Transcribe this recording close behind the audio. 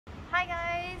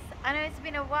I know it's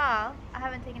been a while. I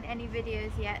haven't taken any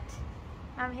videos yet.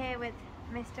 I'm here with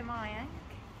Mr. Mayank,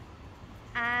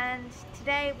 and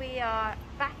today we are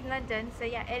back in London. So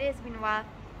yeah, it has been a while,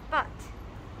 but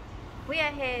we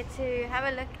are here to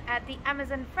have a look at the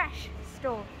Amazon Fresh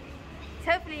store.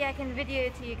 So hopefully I can video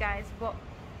to you guys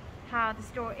how the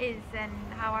store is and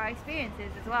how our experience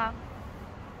is as well.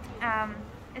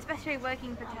 Especially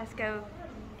working for Tesco,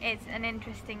 it's an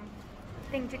interesting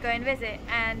thing to go and visit,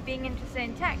 and being interested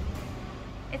in tech,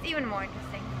 it's even more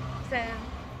interesting. So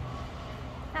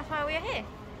that's why we are here.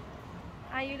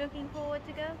 Are you looking forward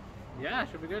to go? Yeah,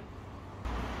 should be good.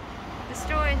 The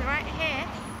store is right here.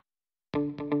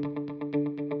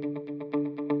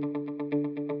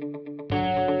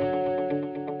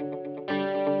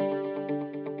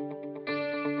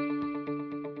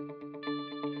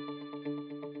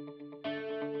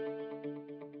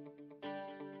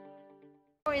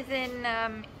 Is in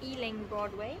Ealing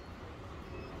Broadway,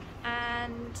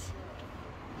 and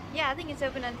yeah, I think it's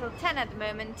open until 10 at the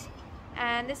moment,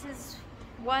 and this is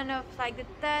one of like the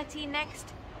 30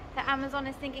 next that Amazon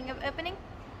is thinking of opening.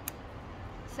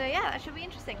 So yeah, that should be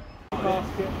interesting.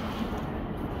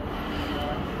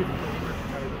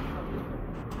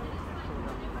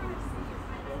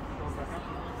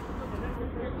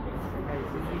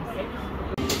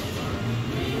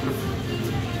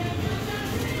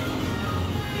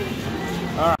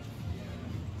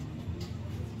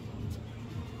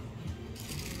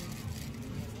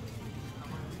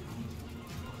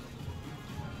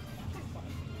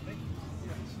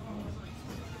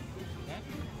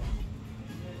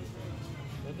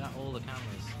 Look at all the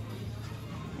cameras.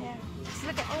 Yeah, just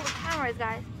look at all the cameras,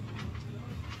 guys.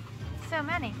 So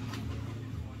many.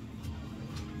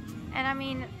 And I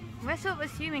mean, we're sort of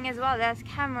assuming as well there's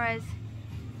cameras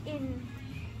in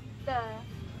the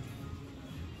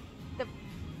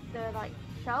like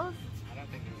shelves. I don't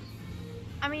think there is.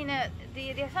 I mean,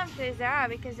 the assumption is there are,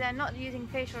 because they're not using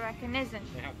facial recognition.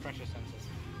 They have pressure sensors.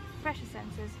 Pressure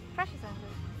sensors. Pressure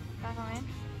sensors. That's what I mean.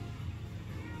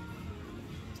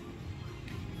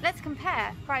 Let's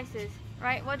compare prices,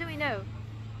 right? What do we know?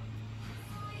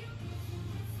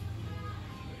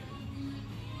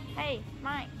 Hey,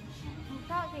 Mike. I'm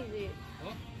talking to you.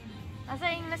 What? I'm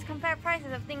saying let's compare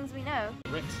prices of things we know.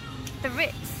 Ritz. The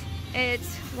Ritz,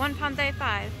 it's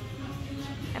 £1.35.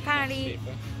 Apparently,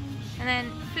 and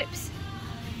then Flips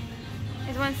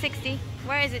is £1.60.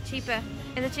 Where is it cheaper?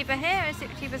 Is it cheaper here or is it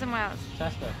cheaper somewhere else?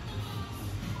 Tesco.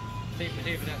 Cheaper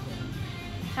Tesco.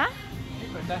 Huh?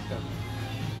 Cheaper Tesco.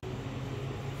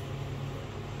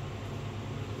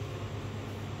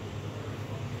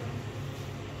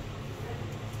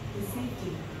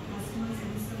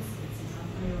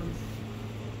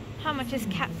 How much is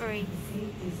Cadbury?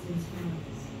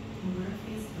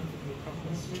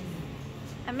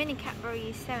 A mini Cadbury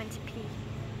is 70p.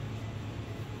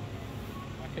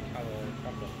 I could have a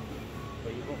crumbler,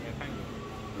 but you brought me a penguin.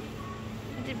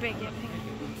 I did bring you a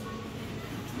penguin.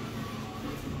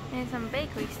 And some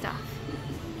bakery stuff.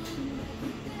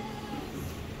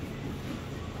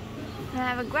 And I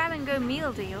have a grab and go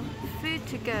meal deal. Food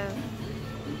to go.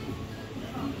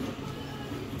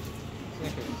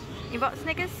 Snickers. You bought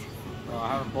Snickers? Well,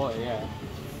 I haven't bought it yet.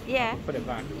 Yeah. Put it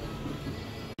back.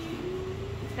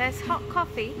 There's hot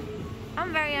coffee.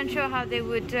 I'm very unsure how they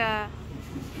would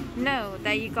know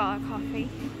that you got a coffee.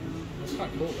 It's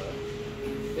quite cool though.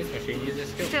 This machine uses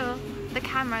skill. Still, the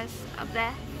cameras up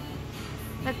there.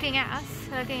 Looking at us,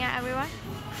 looking at everyone.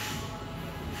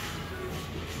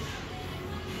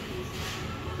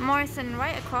 Morrison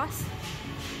right across.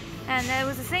 And there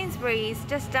was a Sainsbury's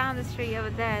just down the street over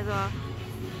there as well.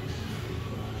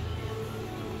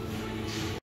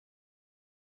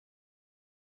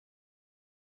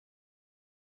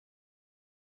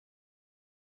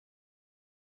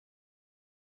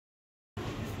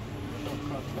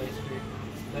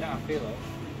 They don't have feel it.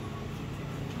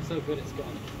 So good it's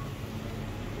gone.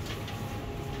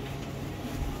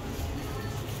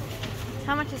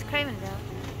 How much is Cravendale?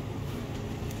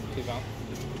 £2. Do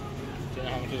you know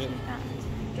how much it is? Do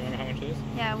you remember how much it is?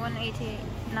 Yeah,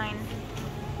 £1.89.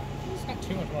 It's not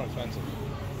too much more expensive.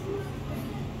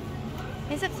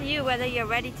 It's up to you whether you're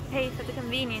ready to pay for the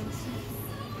convenience.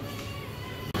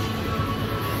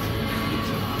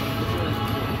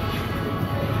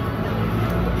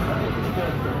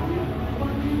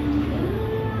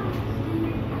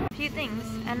 A few things,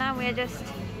 and now we're just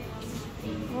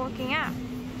walking out.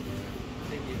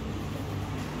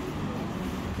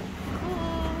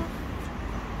 Cool.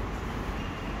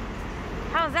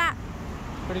 How's that?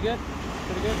 Pretty good.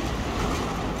 Pretty good.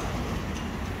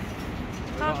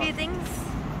 Got a few things.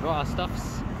 Got our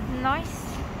stuffs. Nice.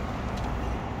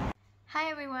 Hi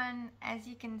everyone, as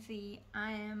you can see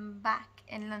I am back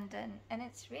in London and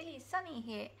it's really sunny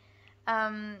here.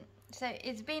 So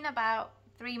it's been about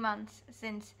 3 months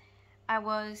since I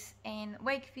was in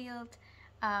Wakefield,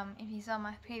 if you saw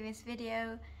my previous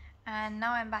video, and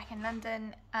now I'm back in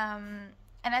London, and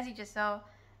as you just saw,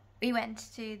 we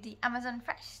went to the Amazon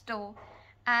Fresh store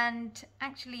and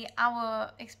actually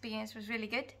our experience was really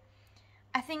good.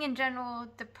 I think in general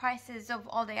the prices of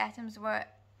all the items were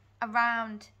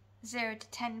around 0 to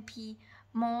 10p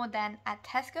more than at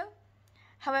Tesco.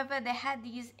 However, they had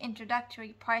these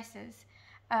introductory prices,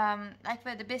 like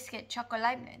for the biscuit Choco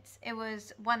Leibniz, it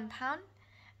was £1,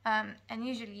 and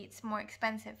usually it's more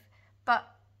expensive. But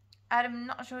I'm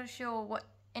not so sure what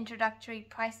introductory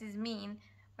prices mean,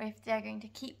 or if they're going to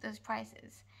keep those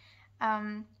prices.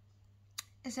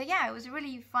 So yeah, it was a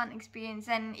really fun experience,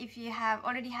 and if you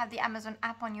already have the Amazon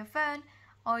app on your phone,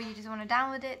 or you just want to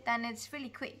download it, then it's really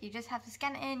quick. You just have to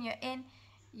scan it in, you're in,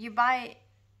 you buy,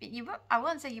 I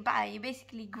won't say you buy, you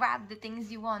basically grab the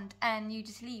things you want and you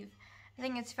just leave. I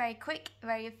think it's very quick,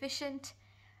 very efficient,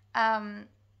 and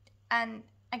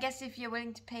I guess if you're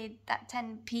willing to pay that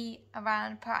 10p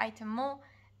around per item more,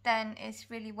 then it's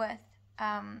really worth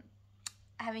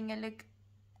having a look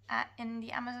at in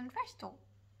the Amazon Fresh store.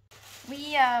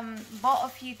 We bought a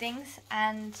few things,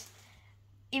 and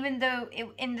even though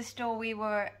in the store we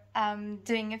were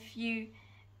doing a few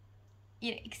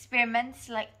experiments,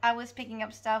 like I was picking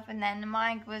up stuff and then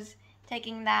Mike was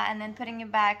taking that and then putting it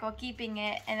back, or keeping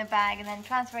it in a bag and then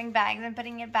transferring bags and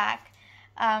putting it back.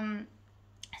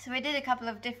 So we did a couple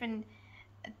of different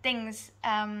things,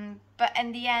 but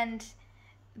in the end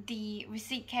the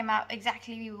receipt came out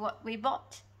exactly what we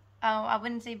bought. I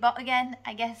wouldn't say bought again,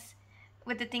 I guess,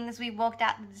 with the things we walked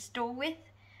out of the store with,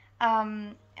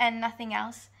 and nothing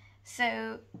else.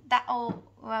 So that all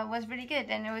was really good,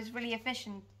 and it was really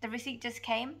efficient. The receipt just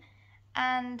came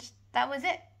and that was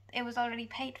it. It was already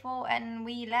paid for, and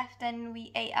we left and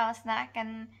we ate our snack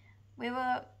and we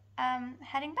were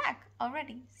heading back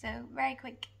already. So very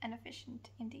quick and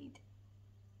efficient indeed.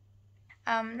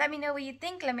 Let me know what you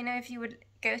think. Let me know if you would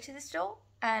go to the store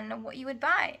and what you would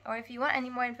buy, or if you want any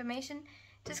more information,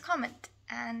 just comment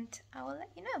and I will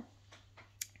let you know.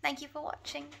 Thank you for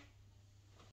watching.